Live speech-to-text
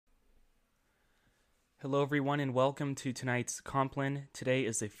Hello, everyone, and welcome to tonight's Compline. Today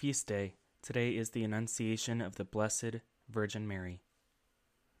is a feast day. Today is the Annunciation of the Blessed Virgin Mary.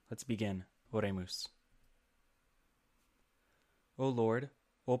 Let's begin. Oremus. O Lord,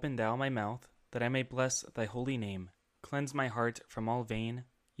 open thou my mouth, that I may bless thy holy name. Cleanse my heart from all vain,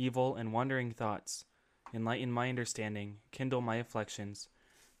 evil, and wandering thoughts. Enlighten my understanding, kindle my afflictions,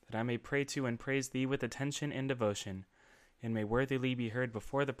 that I may pray to and praise thee with attention and devotion, and may worthily be heard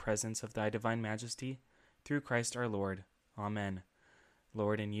before the presence of thy divine majesty, through Christ our Lord. Amen.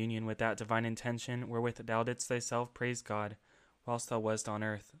 Lord, in union with that divine intention wherewith thou didst thyself praise God, whilst thou wast on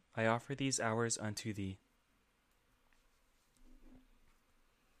earth, I offer these hours unto thee.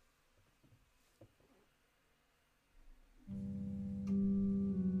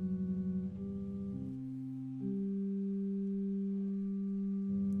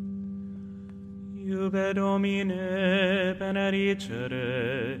 Iube Domine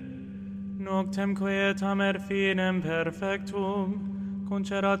benedicere, noctem quietam er finem perfectum,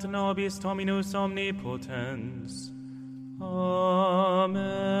 concedat nobis Dominus omnipotens. Amen.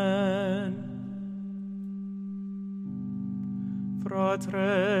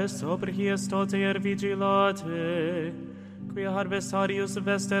 Fratres, obrihies toter vigilate, qui adversarius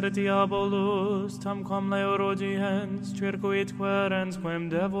vester diabolus, tamquam leo rodiens, circuit querens quem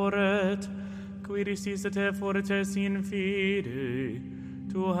devoret, qui resistet fortes in fide,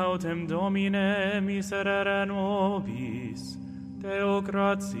 tu autem Domine miserere nobis, Deo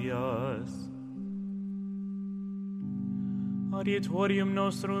gratias. Adiutorium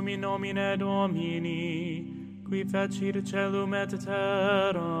nostrum in nomine Domini, qui fecit celum et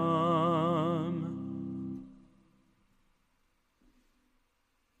terram.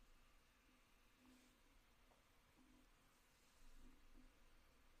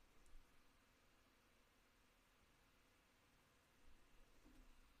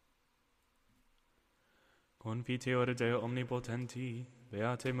 Confiteor Deo omnipotenti,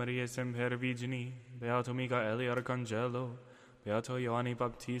 Beate Mariae semper Virgini, Beato Michaeli Arcangelo, Beato Ioanni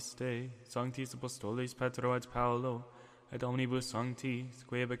Baptiste, Sanctis Apostolis Petro et Paolo, et omnibus sanctis,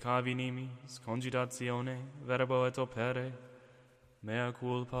 quae beccavi nimis, congitatione, verbo et opere, mea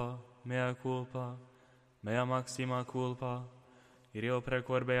culpa, mea maxima culpa, irio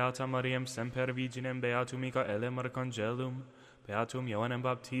precor Beata Mariam semper Virginem, Beatum Michaelem Arcangelum, Beatum Ioannem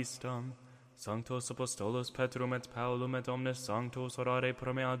Baptistam, Sanctos Apostolos Petrum et Paulum et omnes sanctos orare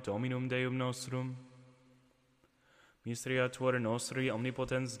pro mea Dominum Deum nostrum. Miseriatur nostri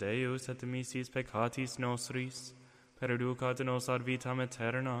omnipotens Deus et missis peccatis nostris, perducat nos ad vitam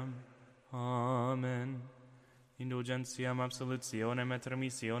aeternam. Amen. Indulgentiam absolutionem et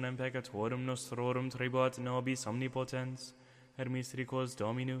remissionem peccatorum nostrorum tribuat nobis omnipotens, et misericors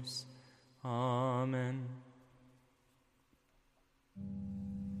Dominus. Amen.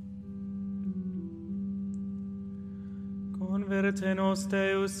 Converte nos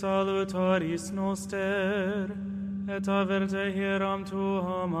Deus salutaris noster, et averte hieram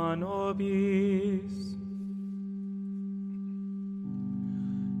tuam a nobis.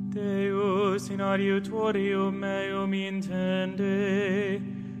 Deus in adiutorium meum intende,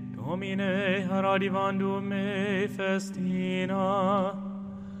 Domine radivandum me festina,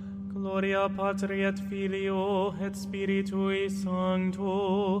 gloria Patri et Filio et Spiritui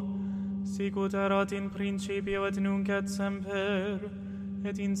Sancto, sicut erat in principio et nunc et semper,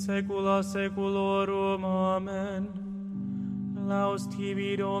 et in saecula saeculorum. Amen. Laus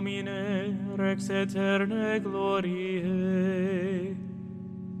tibi, Domine, rex aeterne gloriae.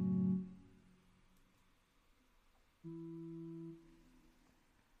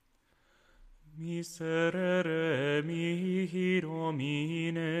 Miserere mihi,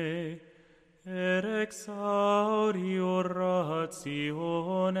 Domine, et exaurior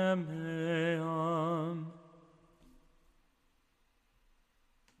rationem meam.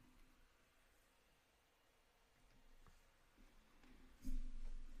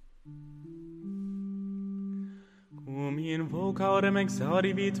 Cum invocaurem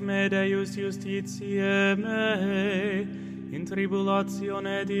exaudivit me Deus justitiae meae, in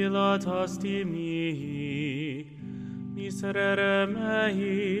tribulatione dilatasti mihi. Miserere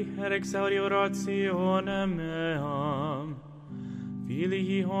mei, et exaudio rationem meam.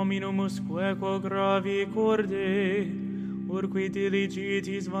 Filii hominumusque quo gravi corde, urqui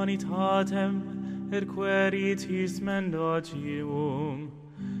diligitis vanitatem, et queritis mendacium.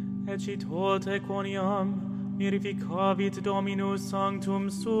 Ecit tote quoniam, mirificavit Dominus sanctum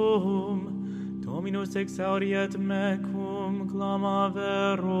suum, Dominus exaudiet mecum,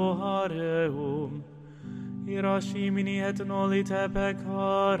 clamavero hareum. Irascimini et nolite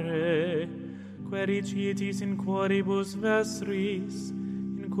peccare, quericitis in quoribus vestris,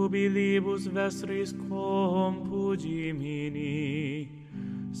 in cubilibus vestris compugimini,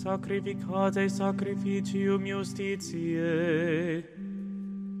 sacrificate sacrificium justitiae,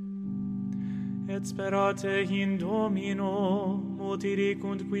 et sperate in Domino,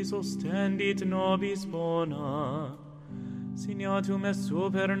 multiricunt qui sostendit nobis bona. Signatum est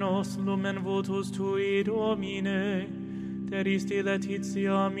super nos lumen votus tui, Domine, teristi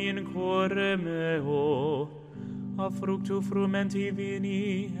laetitiam in core meo, a fructu frumenti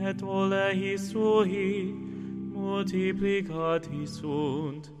vini et olei sui multiplicati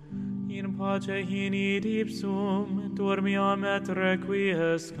sunt. In pace hinit ipsum dormiam et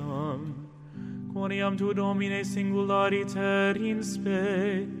requiescam. Quoniam tu, Domine, singulariter in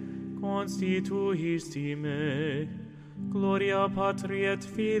spe constituisti me. Gloria Patri et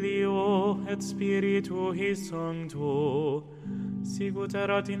Filio et Spiritui Sancto, sicut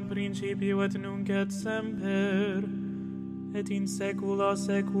erat in principio et nunc et semper, et in saecula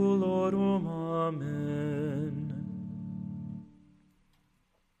saeculorum. Amen.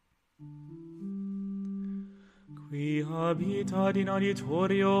 Qui habitat in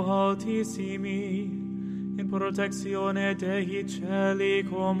auditorio altissimi, in protectione Dei celi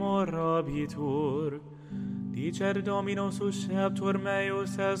comorabitur, dicer Domino susceptor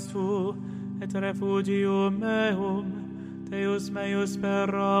meus est tu, et refugium meum, Deus meus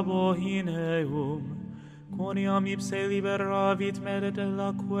sperabo in eum. Quoniam ipse liberavit me de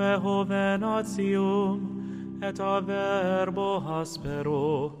laque venatium, et a verbo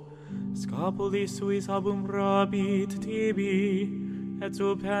aspero, scapuli suis abumbrabit tibi, et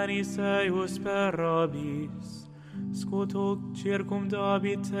su penis eius perabis. Scuto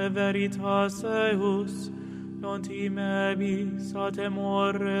circumdabit te veritas eius, non timebis a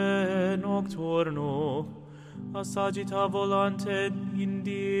temore nocturno, a sagitta volante in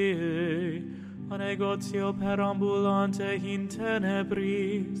die, a negotio perambulante in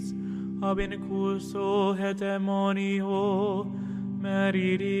tenebris, ab incurso et demonio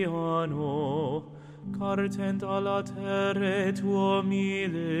meridiano, cartent alla terre tuo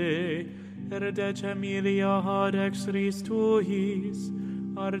mille, decemilia ad extris tuis,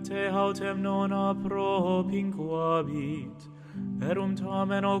 arte autem non propinquabit, verum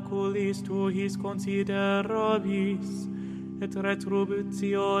tamen oculis tuis considerabis, et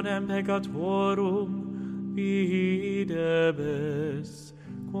retributionem peccatorum videbes.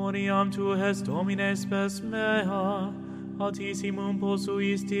 Quoniam tu est, Domine, spes mea, altissimum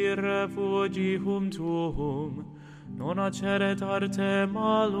posuisti refugium tuum, non acceret arte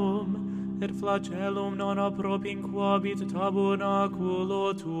malum, et flagellum non propinquabit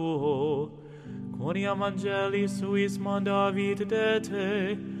tabernaculo tuo. Quoniam angelis suis mandavit de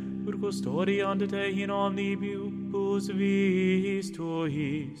te, ut custodiant te in omnibus viis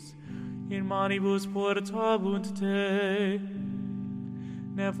tuis, in manibus portabunt te.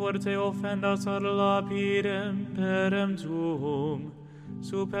 Ne forte offendas ad lapidem perem tuum,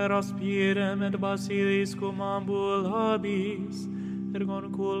 super aspirem et basiliscum ambulabis, et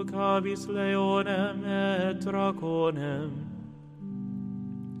conculcabis leonem et draconem.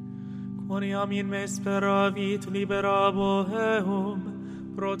 Quoniam in me speravit liberabo eum,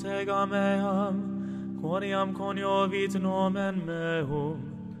 protega meam, quoniam coniovit nomen meum,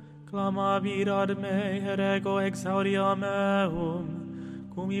 clamavit ad me, et ego exaudia meum,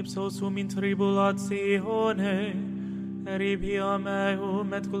 cum ipso sum in tribulatione, eripia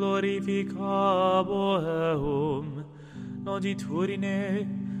meum et glorificabo eum, longitudine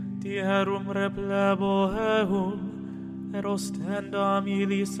dierum replebo eum, et ostendam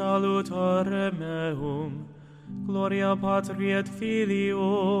illi salutare meum. Gloria Patri et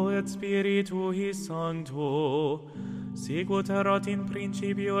Filio et Spiritui Sancto, sicut erat in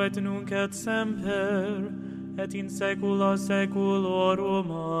principio et nunc et semper, et in saecula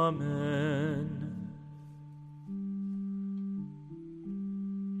saeculorum. Amen.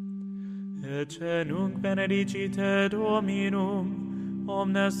 Ecce nunc benedicite Dominum,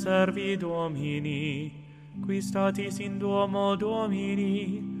 omnes servi Domini, qui statis in domo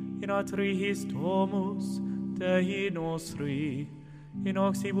Domini, in atriis domus Dei nostri, in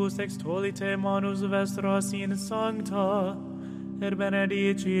oxibus extolite manus vestras in sancta, et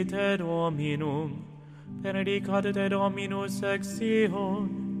benedicite Dominum, benedicat te Dominus ex Sion,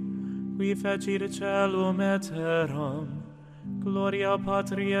 qui fecit celum et terram. Gloria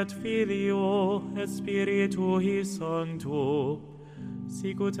Patri et Filio et Spiritui Sancto,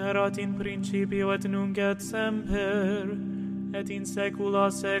 sicut erat in principio et nunc et semper, et in saecula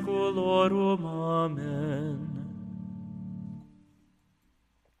saeculorum. Amen.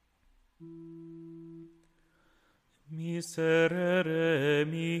 Miserere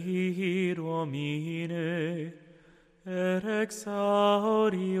mihi, Domine,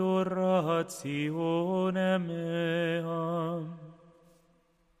 exaudi orationem meam.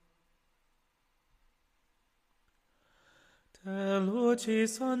 Te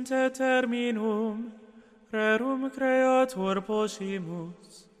lucis ante terminum, rerum creator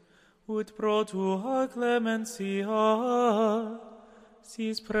poscimus, ut pro tua clementia,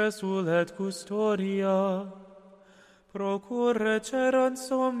 sis presul et custodia, procurre cerant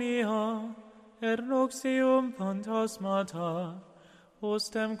somnia, et noxium phantasmata,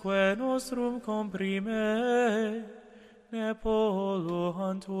 ostemque nostrum comprime, ne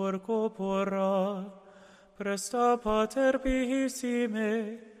polluantur corpora, presta pater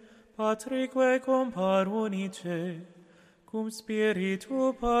pihissime, patrique compar unice, cum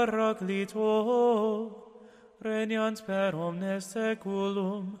spiritu paraclito, regnant per omnes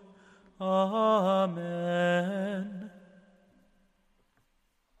saeculum. Amen.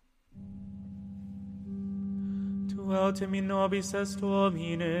 Tu autem in nobis est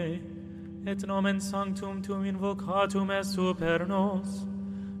Domine, et nomen sanctum tuum invocatum est super nos,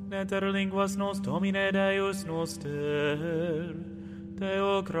 neter linguas nos Domine Deus noster,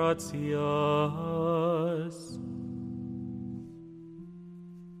 Deo gratias.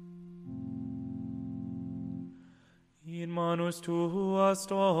 In manus tuas,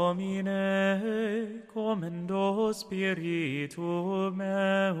 Domine, commendo spiritum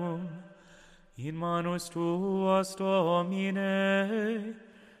meum. In manus tuas, Domine,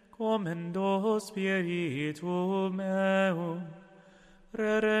 commendo spiritum meum.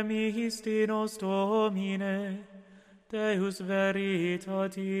 Reremistis nos, Domine, Deus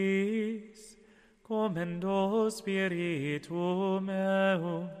veritatis, commendo spiritum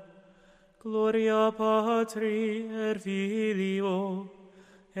meum. Gloria Patri et Filio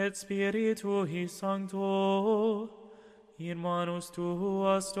et Spiritui Sancto, in manus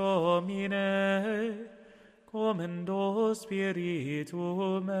tuas, Domine, commendo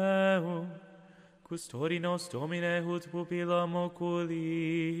spiritum meum. Custodi nos, Domine, ut pupillam oculi,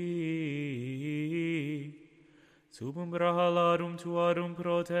 sub umbra halarum tuarum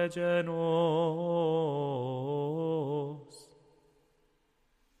protege nos.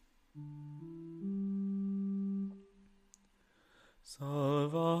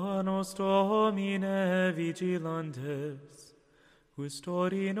 Salva nos, Domine, vigilantes,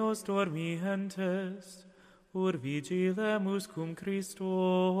 custodi nos dormientes, ur vigilemus cum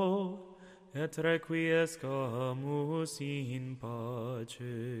Christo, et requiescamus in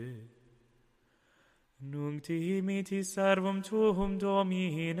pace. Nunc dimitti servum tuum,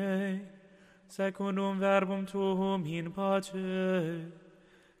 Domine, secundum verbum tuum in pace,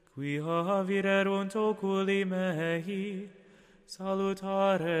 quia viderunt oculi mei,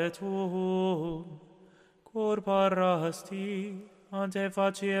 salutare tuum, cor parasti, ante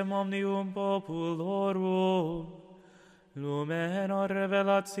faciem omnium populorum, lumen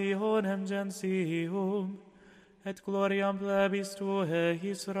revelationem gentium, et gloriam plebis tuae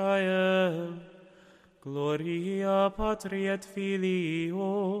Israel, gloria Patri et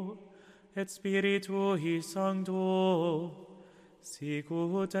Filio, et Spiritui Sancto,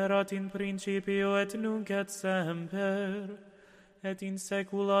 sicut erat in principio et nunc et semper, et in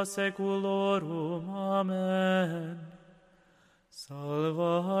saecula saeculorum. Amen.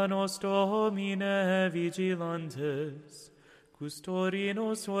 Salva nos, Domine, vigilantes, custodi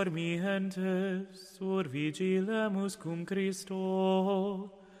nos dormientes, ur vigilemus cum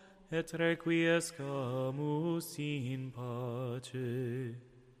Christo, et requiescamus in pace.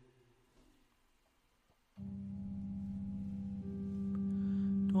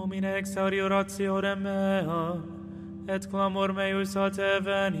 Domine, exaudi orationem meam, et clamor meus a te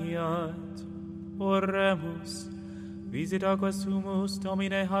veniat. Oremus. Visita quesumus,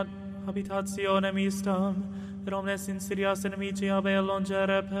 Domine, habitationem istam, et omnes insidias inimici abe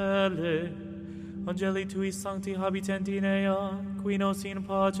longere pelle. Angeli tui sancti habitent in ea, qui nos in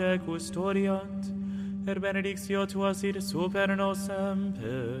pace custodiant, et benedictio tua sit super nos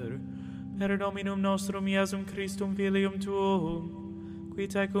semper, per Dominum nostrum Iesum Christum Filium tuum, qui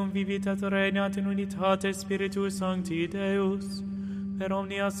tecum vivit et regnat in unitate Spiritus Sancti Deus, per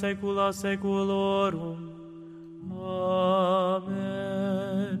omnia saecula saeculorum.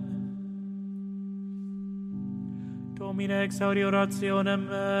 Amen. Domine, exaudi orationem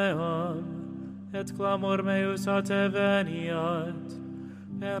meam, et clamor meus a te veniat.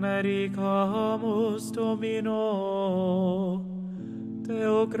 Benedicamus Domino,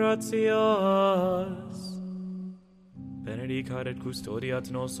 Deo gratias. Benedicat et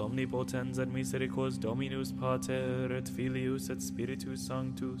custodiat nos omnipotens et misericors Dominus Pater et Filius et Spiritus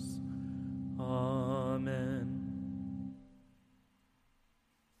Sanctus. Amen.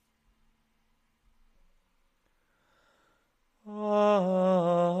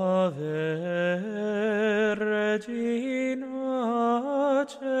 Regina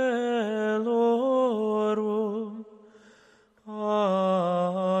Celorum,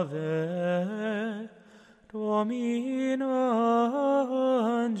 Ave Domina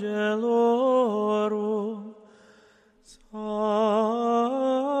Angelorum, Salve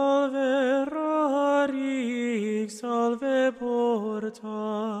Rarix, Salve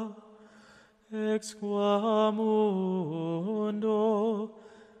Porta, ex qua mundo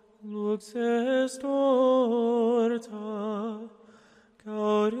lux est orta,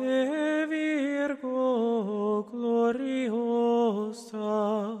 gaude Virgo gloriosa,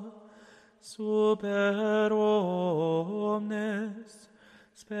 super omnes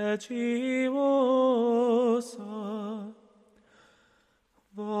speciosa.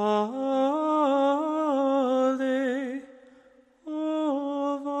 Vale,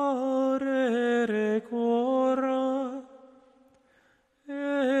 o varere cora,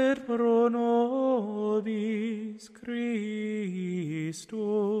 et pro nobis Christum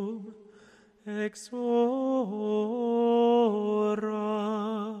exora.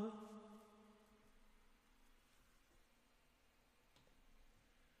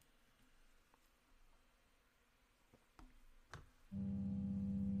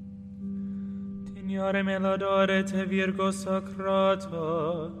 Tignare me laudare te Virgo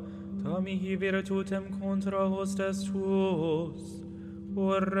sacrata, da mihi virtutem contra hostes tuos.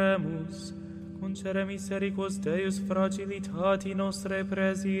 Oremus, concere misericors Deus fragilitati nostre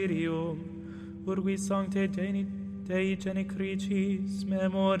presirium, urbi sancte Dei genicricis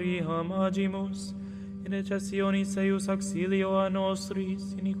memoriam agimus, in necessionis eius auxilio a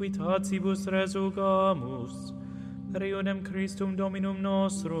nostris, iniquitatibus resugamus, per eundem Christum Dominum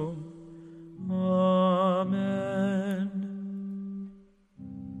nostrum. Amen.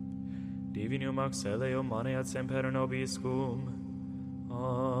 Divinium auxilium maneat semper nobiscum.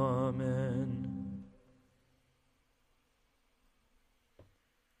 Amen.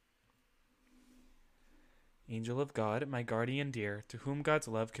 Angel of God, my guardian dear, to whom God's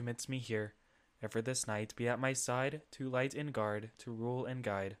love commits me here, ever this night be at my side, to light and guard, to rule and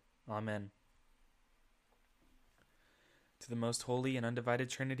guide. Amen. To the most holy and undivided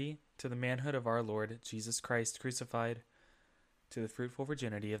Trinity, to the manhood of our Lord Jesus Christ crucified, to the fruitful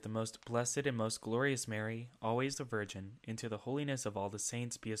virginity of the most blessed and most glorious Mary, always the Virgin, and to the holiness of all the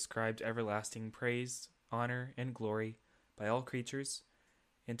saints be ascribed everlasting praise, honor, and glory by all creatures,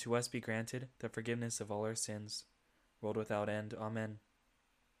 and to us be granted the forgiveness of all our sins, world without end. Amen.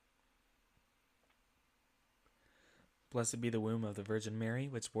 Blessed be the womb of the Virgin Mary,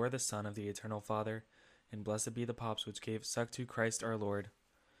 which bore the Son of the Eternal Father, and blessed be the paps which gave suck to Christ our Lord.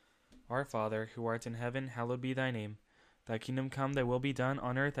 Our Father, who art in heaven, hallowed be thy name. Thy kingdom come, thy will be done,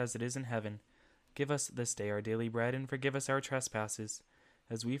 on earth as it is in heaven. Give us this day our daily bread, and forgive us our trespasses,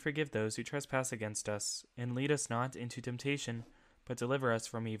 as we forgive those who trespass against us. And lead us not into temptation, but deliver us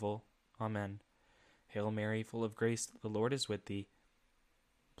from evil. Amen. Hail Mary, full of grace, the Lord is with thee.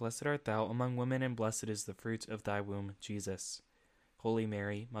 Blessed art thou among women, and blessed is the fruit of thy womb, Jesus. Holy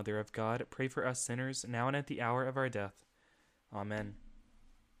Mary, Mother of God, pray for us sinners, now and at the hour of our death. Amen.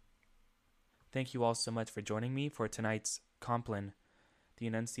 Thank you all so much for joining me for tonight's Compline, the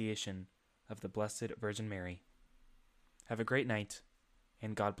Annunciation of the Blessed Virgin Mary. Have a great night,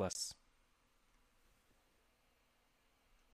 and God bless.